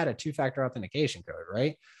had to add a two-factor authentication code,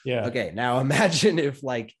 right? Yeah. Okay. Now imagine if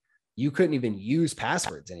like you couldn't even use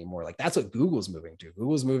passwords anymore. Like that's what Google's moving to.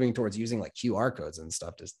 Google's moving towards using like QR codes and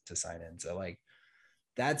stuff to sign in. So like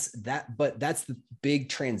that's the big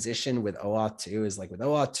transition with OAuth 2 is like with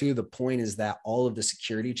OAuth 2, the point is that all of the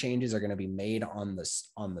security changes are going to be made on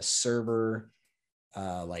the server,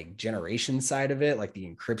 like generation side of it, like the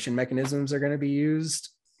encryption mechanisms are going to be used.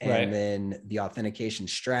 And then the authentication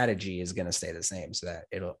strategy is going to stay the same so that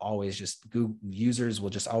it'll always just Google users will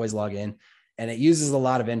just always log in. And it uses a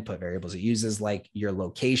lot of input variables. It uses like your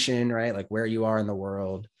location, right? Like where you are in the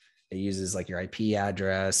world. It uses like your IP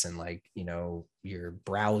address and like, your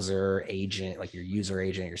browser agent, like your user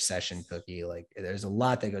agent, your session cookie. Like there's a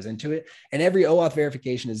lot that goes into it. And every OAuth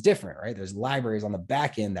verification is different, right? There's libraries on the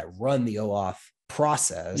back end that run the OAuth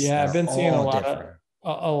process. Yeah, I've been seeing a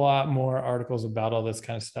lot more articles about all this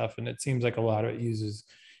kind of stuff. And it seems like a lot of it uses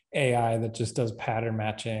AI that just does pattern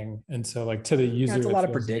matching. And so like to the user, it's a lot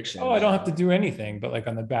of prediction. Like, I don't have to do anything, but like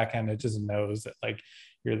on the back end, it just knows that like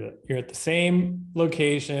you're at the same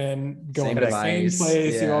location, going to the same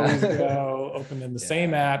place you always go, opening the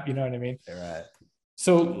same app, you know what I mean? Right.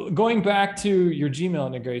 So going back to your Gmail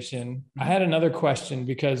integration, I had another question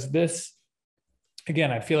because this,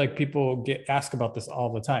 again, I feel like people get asked about this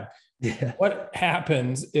all the time. Yeah. What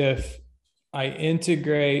happens if I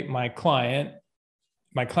integrate my client's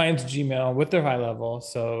Gmail with their high level?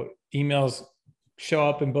 So emails show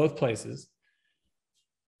up in both places.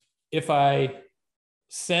 If I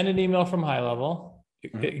send an email from high level,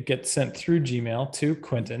 it gets sent through Gmail to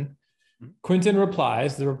Quentin. Quentin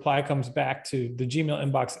replies, the reply comes back to the Gmail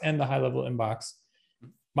inbox and the high level inbox.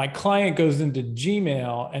 My client goes into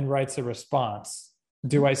Gmail and writes a response.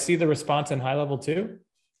 Do I see the response in high level too?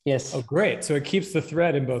 Yes. Oh, great. So it keeps the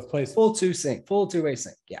thread in both places. Full two-way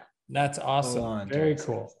sync. Yeah. That's awesome. Very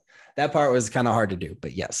cool. That part was kind of hard to do,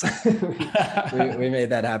 but yes, we made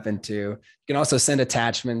that happen too. You can also send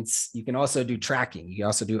attachments. You can also do tracking. You can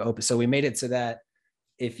also do open. So we made it so that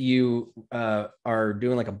if you are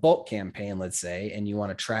doing like a bulk campaign, let's say, and you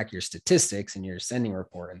want to track your statistics and your sending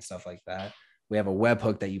report and stuff like that, we have a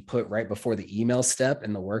webhook that you put right before the email step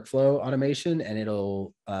in the workflow automation, and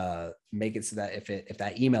it'll make it so that if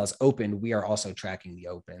that email is opened, we are also tracking the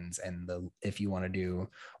opens. And if you want to do,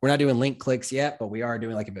 we're not doing link clicks yet, but we are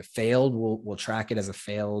doing like if it failed, we'll track it as a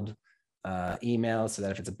failed email, so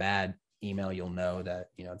that if it's a bad email, you'll know that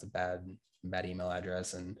it's a bad email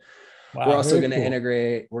address. And we're also going to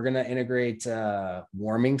integrate,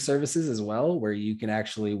 warming services as well, where you can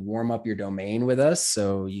actually warm up your domain with us.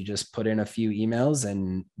 So you just put in a few emails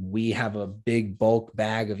and we have a big bulk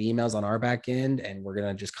bag of emails on our back end, and we're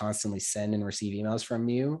going to just constantly send and receive emails from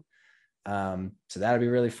you. So that'll be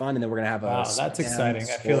really fun. And then we're going to have that's exciting.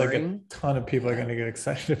 I feel like a ton of people are going to get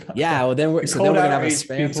excited about that. Well, then we're going to have a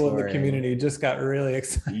spam people in the community just got really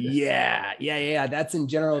excited. Yeah. That's in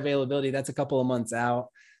general availability. That's a couple of months out.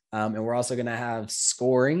 And we're also going to have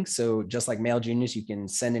scoring. So just like Mail Genius, you can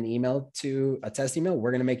send an email to a test email.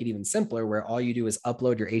 We're going to make it even simpler, where all you do is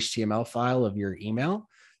upload your HTML file of your email,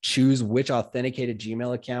 choose which authenticated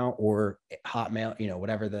Gmail account or Hotmail,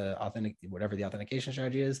 whatever the authentication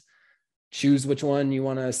strategy is, choose which one you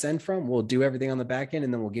want to send from. We'll do everything on the back end,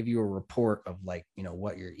 and then we'll give you a report of like,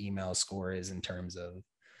 what your email score is in terms of,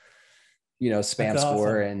 spam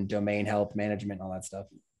score and domain health management and all that stuff.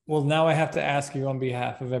 Well, now I have to ask you on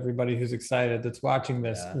behalf of everybody who's excited that's watching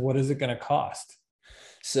this, what is it going to cost?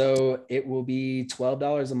 So it will be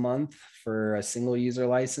 $12 a month for a single user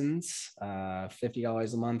license,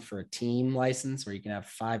 $50 a month for a team license where you can have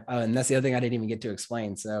 5. Oh, and that's the other thing I didn't even get to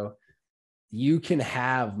explain. So you can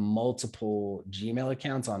have multiple Gmail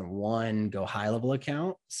accounts on one Go High Level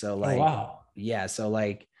account. So like, wow. Yeah. So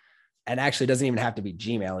like, it actually doesn't even have to be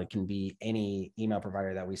Gmail. It can be any email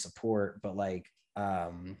provider that we support, but like,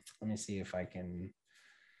 let me see if I can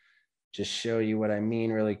just show you what I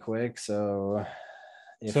mean really quick. So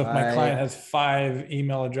if my client has 5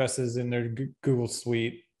 email addresses in their Google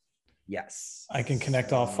Suite, yes, I can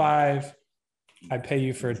connect all 5. I pay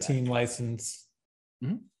you for a team license,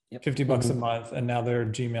 Yep. $50 a month, and now their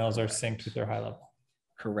Gmails are synced with their High Level.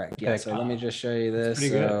 Correct. Okay. Yeah. So let me just show you this.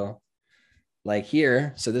 So like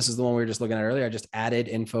here, so this is the one we were just looking at earlier. I just added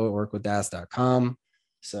info@workwithdas.com.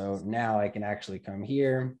 So now I can actually come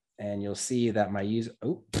here and you'll see that my user,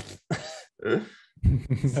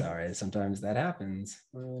 sorry, sometimes that happens.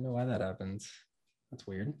 I don't really know why that happens. That's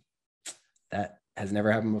weird. That has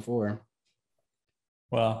never happened before.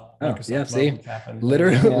 Well, yeah, see,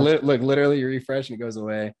 literally you refresh and it goes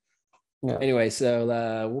away. Yeah. Anyway, so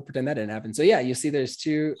we'll pretend that didn't happen. So yeah, you see there's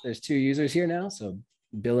two users here now. So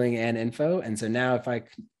billing and info. And so now if I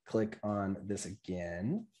click on this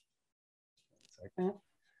again, second,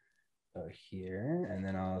 go here, and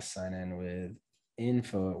then I'll sign in with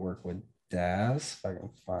info@workwithdas, if I can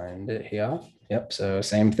find it here. Yep. So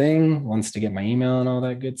same thing, wants to get my email and all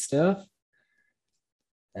that good stuff.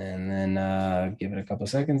 And then give it a couple of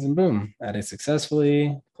seconds and boom, added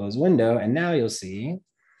successfully, close window. And now you'll see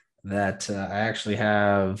that I actually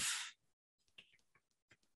have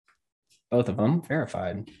both of them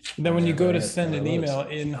verified. And then when you go to send an email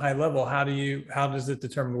in High Level, how does it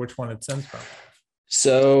determine which one it sends from?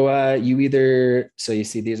 So you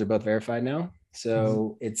see these are both verified now.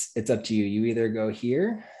 So it's up to you. You either go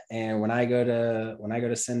here, and when I go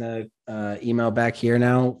to send a email back here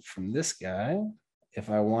now from this guy, if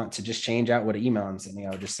I want to just change out what email I'm sending,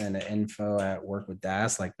 I would just send an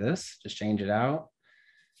info@workwithdas like this, just change it out,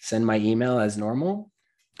 send my email as normal.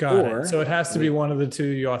 Got it. So it has to be one of the two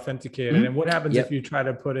you authenticated. And what happens if you try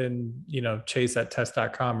to put in,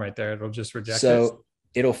 chase@test.com right there? It'll just reject it.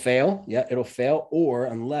 It'll fail. Yeah, it'll fail. Or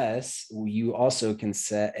unless you also can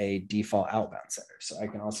set a default outbound sender. So I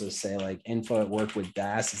can also say like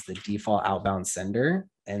info@workwithdas is the default outbound sender.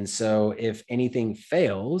 And so if anything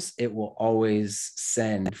fails, it will always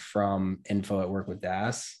send from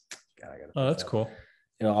info@workwithdas. Oh, that's cool.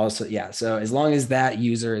 It'll also, yeah. So as long as that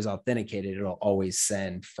user is authenticated, it'll always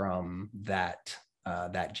send from that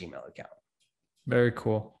Gmail account. Very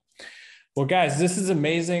cool. Well, guys, this is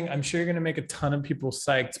amazing. I'm sure you're going to make a ton of people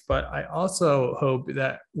psyched, but I also hope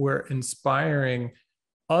that we're inspiring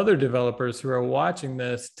other developers who are watching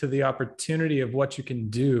this to the opportunity of what you can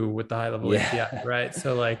do with the High Level API, right?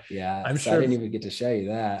 So like, I'm sure I didn't even get to show you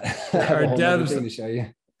that. Our devs to show you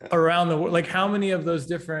around the world, like how many of those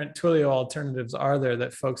different Twilio alternatives are there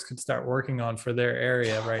that folks could start working on for their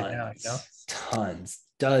area right now? Tons,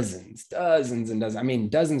 dozens and dozens. I mean,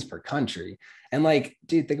 dozens per country. And like,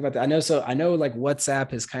 dude, think about that. I know like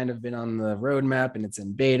WhatsApp has kind of been on the roadmap and it's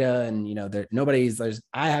in beta, and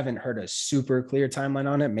I haven't heard a super clear timeline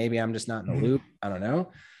on it. Maybe I'm just not in the loop. I don't know.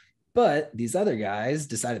 But these other guys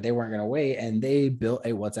decided they weren't going to wait, and they built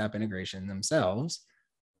a WhatsApp integration themselves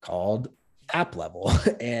called App Level.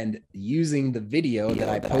 And using the video that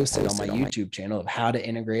I posted on my YouTube channel of how to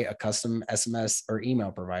integrate a custom SMS or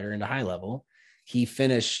email provider into High Level, he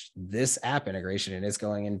finished this app integration, and it's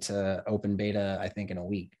going into open beta, I think, in a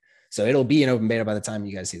week. So it'll be in open beta by the time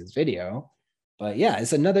you guys see this video. But yeah,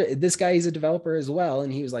 this guy, he's a developer as well.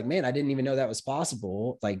 And he was like, man, I didn't even know that was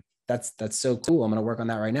possible. Like, that's so cool. I'm going to work on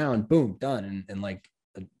that right now. And boom, done. And in like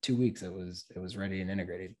 2 weeks, it was ready and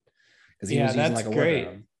integrated. Because he was using like a great.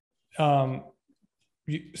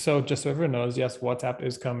 So just so everyone knows, yes, WhatsApp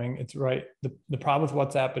is coming. It's right. The problem with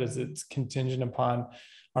WhatsApp is it's contingent upon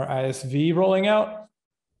our ISV rolling out.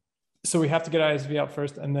 So we have to get ISV out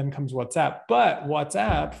first, and then comes WhatsApp. But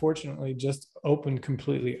WhatsApp, fortunately, just opened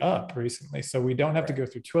completely up recently. So we don't have to go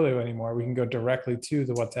through Twilio anymore. We can go directly to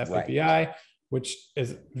the WhatsApp API, which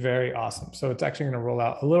is very awesome. So it's actually going to roll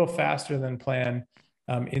out a little faster than planned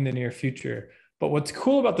in the near future. But what's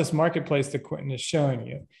cool about this marketplace that Quentin is showing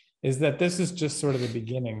you is that this is just sort of the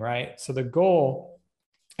beginning, right? So the goal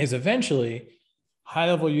is eventually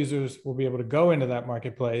high-level users will be able to go into that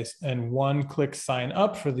marketplace and one-click sign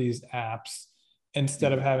up for these apps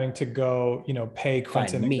instead of having to go, pay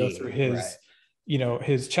Quentin and go through his,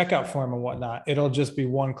 his checkout form and whatnot. It'll just be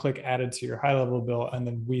one click added to your high-level bill, and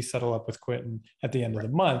then we settle up with Quentin at the end of the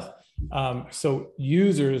month. So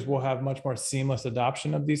users will have much more seamless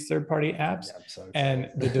adoption of these third-party apps, and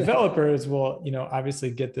the developers will,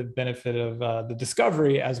 obviously get the benefit of the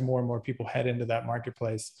discovery as more and more people head into that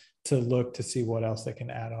marketplace to look to see what else they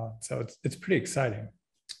can add on. So it's pretty exciting.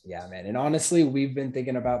 Yeah, man. And honestly, we've been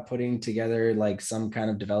thinking about putting together like some kind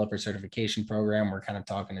of developer certification program. We're kind of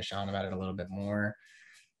talking to Sean about it a little bit more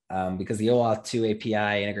because the OAuth 2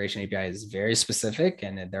 API, integration API, is very specific,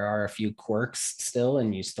 and there are a few quirks still.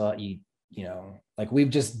 And like we've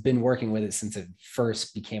just been working with it since it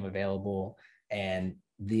first became available, and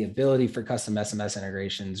the ability for custom SMS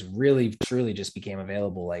integrations really truly just became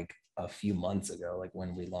available like a few months ago, like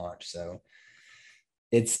when we launched. So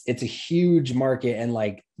it's a huge market, and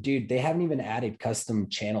like, dude, they haven't even added custom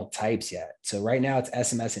channel types yet. So right now it's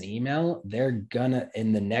SMS and email. They're gonna,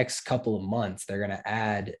 in the next couple of months, they're gonna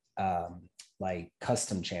add like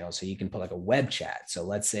custom channels. So you can put like a web chat. So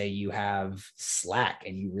let's say you have Slack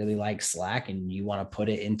and you really like Slack and you want to put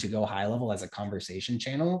it into Go High Level as a conversation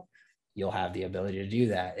channel, you'll have the ability to do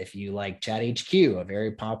that. If you like Chat HQ, a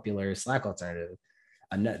very popular Slack alternative,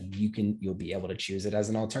 you'll be able to choose it as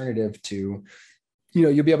an alternative to,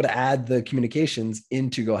 you'll be able to add the communications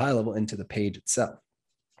into Go High Level into the page itself.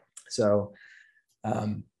 So,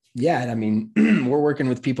 yeah, and I mean, we're working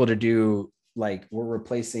with people to do, like, we're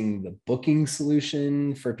replacing the booking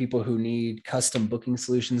solution for people who need custom booking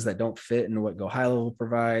solutions that don't fit into what Go High Level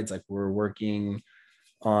provides. Like, we're working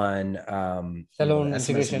on Salon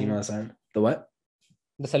integration. The what?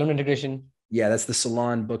 The Salon integration. Yeah, that's the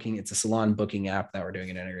salon booking. It's a salon booking app that we're doing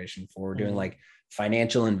an integration for. We're doing like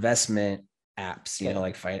financial investment apps,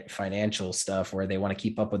 like financial stuff where they want to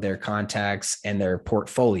keep up with their contacts and their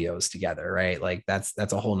portfolios together, right? Like that's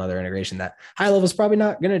a whole nother integration that High Level is probably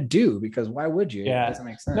not going to do, because why would you? Yeah, it doesn't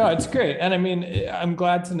make sense. No, it's great. And I mean, I'm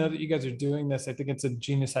glad to know that you guys are doing this. I think it's a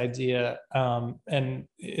genius idea. And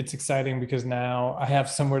it's exciting because now I have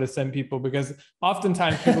somewhere to send people, because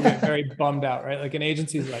oftentimes people get very bummed out, right? Like an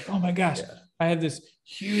agency is like, oh my gosh, I had this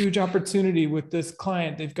huge opportunity with this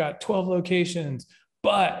client. They've got 12 locations,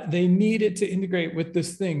 but they need it to integrate with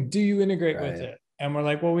this thing. Do you integrate with it? And we're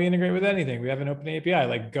like, well, we integrate with anything. We have an open API.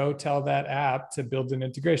 Like, go tell that app to build an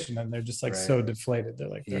integration. And they're just like so deflated. They're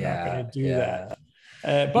like, they're not going to do that.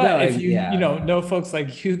 But if you know folks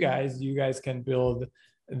like you guys can build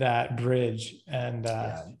that bridge and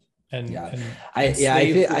I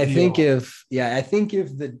think because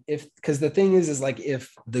the thing is like,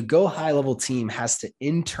 if the Go High Level team has to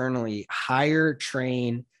internally hire,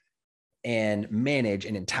 train, and manage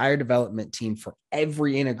an entire development team for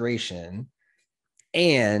every integration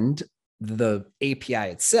and the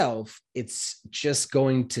API itself, it's just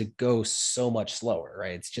going to go so much slower,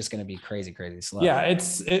 right? It's just going to be crazy slow. Yeah,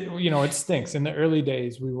 it stinks. In the early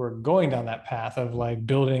days, we were going down that path of like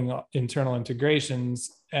building internal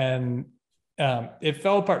integrations, and it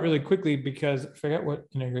fell apart really quickly because I forget what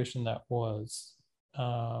integration that was.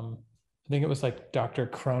 I think it was like Dr.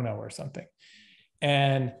 Chrono or something.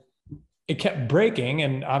 And it kept breaking,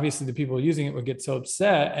 and obviously the people using it would get so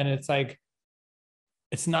upset, and it's like,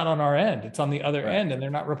 it's not on our end, it's on the other end, and they're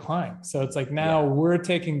not replying. So it's like, now we're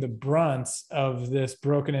taking the brunt of this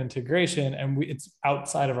broken integration, and it's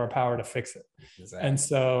outside of our power to fix it. Exactly. And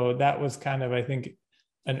so that was kind of, I think,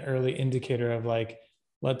 an early indicator of like,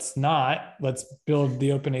 let's build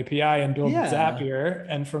the open API and build Zapier.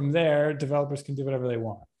 And from there, developers can do whatever they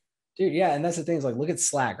want. Dude, yeah. And that's the thing, is like, look at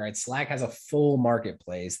Slack, right? Slack has a full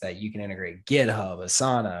marketplace that you can integrate GitHub,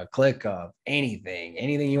 Asana, ClickUp,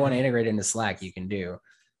 anything you want to integrate into Slack, you can do.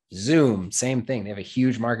 Zoom, same thing. They have a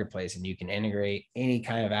huge marketplace, and you can integrate any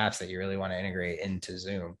kind of apps that you really want to integrate into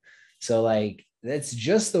Zoom. So like, that's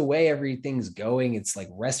just the way everything's going. It's like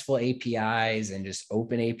RESTful APIs and just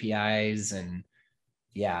open APIs. And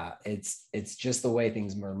yeah, it's just the way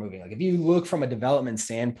things are moving. Like, if you look from a development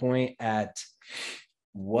standpoint at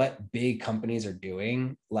what big companies are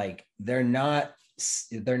doing, like, they're not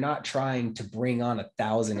they're not trying to bring on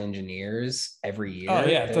 1,000 engineers every year. Oh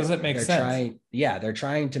yeah, it doesn't make sense. They're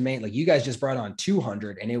trying to make, like, you guys just brought on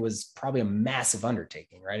 200, and it was probably a massive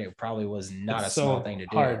undertaking, right? It probably was not a small thing to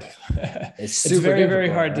do. It's very, very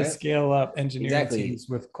hard to scale up engineering teams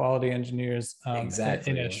with quality engineers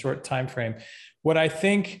in a short time frame. What I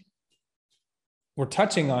think we're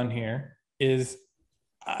touching on here is,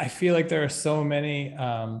 I feel like there are so many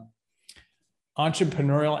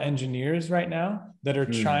entrepreneurial engineers right now that are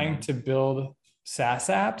trying to build SaaS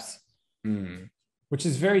apps, which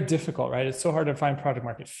is very difficult, right? It's so hard to find product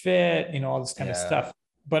market fit, all this kind of stuff.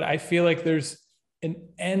 But I feel like there's an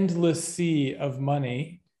endless sea of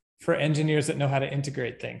money for engineers that know how to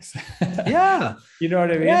integrate things. Yeah. You know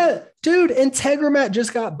what I mean? Yeah, dude, Integromat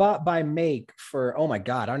just got bought by Make for, oh my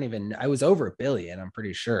God, I was over $1 billion, I'm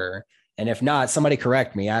pretty sure. And if not, somebody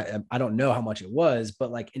correct me. I don't know how much it was,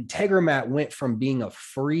 but like Integromat went from being a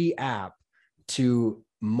free app to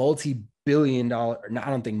multi-billion dollar,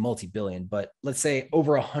 I don't think multi-billion, but let's say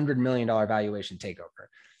over $100 million valuation takeover.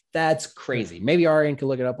 That's crazy. Maybe Arian can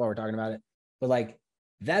look it up while we're talking about it, but like,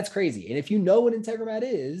 that's crazy. And if you know what Integromat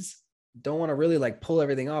is, don't want to really like pull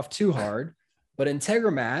everything off too hard, but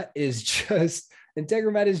Integromat is just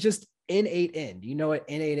N8N. Do you know what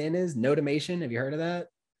N8N is? Notamation. Have you heard of that?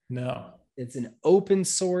 No. It's an open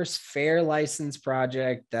source fair license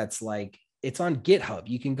project that's like, it's on GitHub.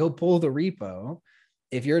 You can go pull the repo.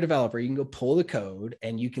 If you're a developer, you can go pull the code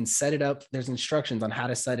and you can set it up. There's instructions on how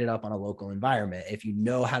to set it up on a local environment. If you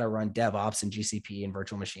know how to run DevOps and GCP and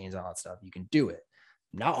virtual machines and all that stuff, you can do it.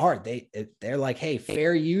 Not hard. They're like, hey,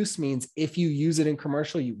 fair use means if you use it in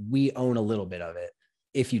commercial, we own a little bit of it.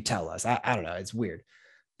 If you tell us, I don't know. It's weird.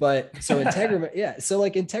 But so Integromat, yeah. So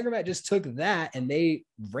like Integromat just took that and they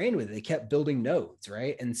ran with it. They kept building nodes,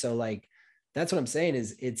 right? And so like, that's what I'm saying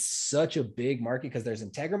is it's such a big market because there's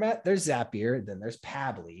Integromat, there's Zapier, then there's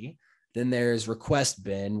Pabbly, then there's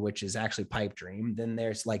Requestbin, which is actually Pipedream. Then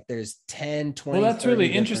there's 10, 20. Well, that's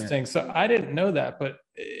really interesting. So I didn't know that, but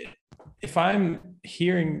if I'm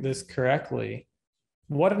hearing this correctly,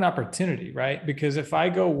 what an opportunity, right? Because if I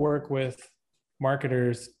go work with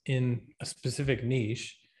marketers in a specific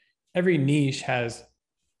niche, every niche has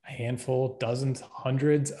a handful, dozens,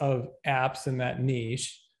 hundreds of apps in that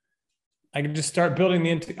niche. I could just start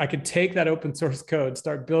building I could take that open source code,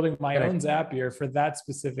 start building my own Zapier for that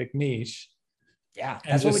specific niche. Yeah.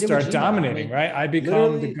 And just start dominating, right? I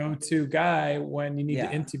become the go-to guy when you need to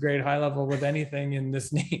integrate high level with anything in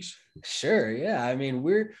this niche. Sure. Yeah. I mean,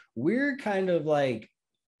 we're kind of like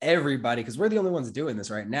everybody, because we're the only ones doing this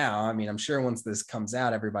right now. I mean, I'm sure once this comes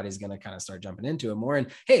out, everybody's going to kind of start jumping into it more. And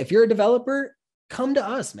hey, if you're a developer, come to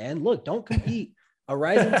us, man. Look, don't compete. A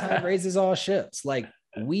rising tide raises all ships. Like,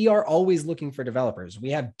 we are always looking for developers.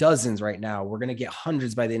 We have dozens right now. We're going to get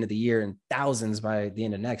hundreds by the end of the year and thousands by the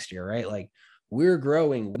end of next year, right? Like, we're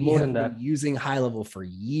growing. We have been using high level for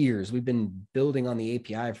years. We've been building on the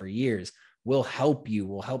API for years. We'll help you.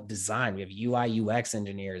 We'll help design. We have UI, UX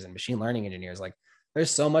engineers and machine learning engineers. Like, there's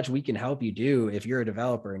so much we can help you do if you're a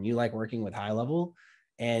developer and you like working with high level.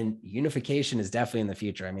 And unification is definitely in the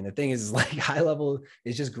future. I mean, the thing is like high level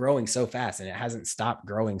is just growing so fast and it hasn't stopped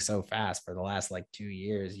growing so fast for the last like 2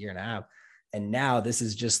 years, year and a half. And now this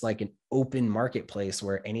is just like an open marketplace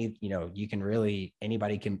where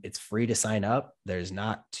anybody can, it's free to sign up. It's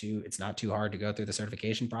not too hard to go through the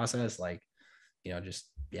certification process. Like, it's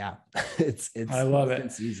I love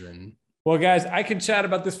it. Season. Well, guys, I could chat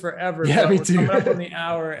about this forever. Yeah, me too. We're coming up on the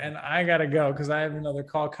hour and I got to go because I have another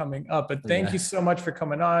call coming up. But thank you so much for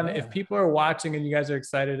coming on. Yeah. If people are watching and you guys are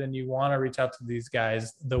excited and you want to reach out to these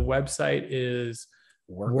guys, the website is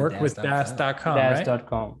workwithdaas.com, right?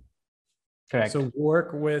 daas.com. Correct. So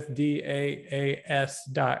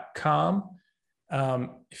workwithdaas.com.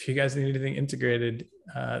 If you guys need anything integrated,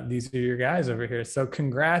 these are your guys over here. So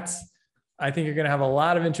congrats. I think you're going to have a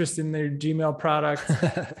lot of interest in their Gmail product.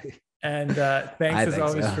 And thanks as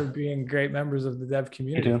always for being great members of the dev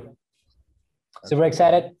community. Super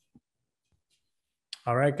excited.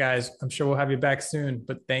 All right, guys. I'm sure we'll have you back soon,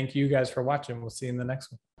 but thank you guys for watching. We'll see you in the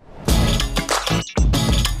next one.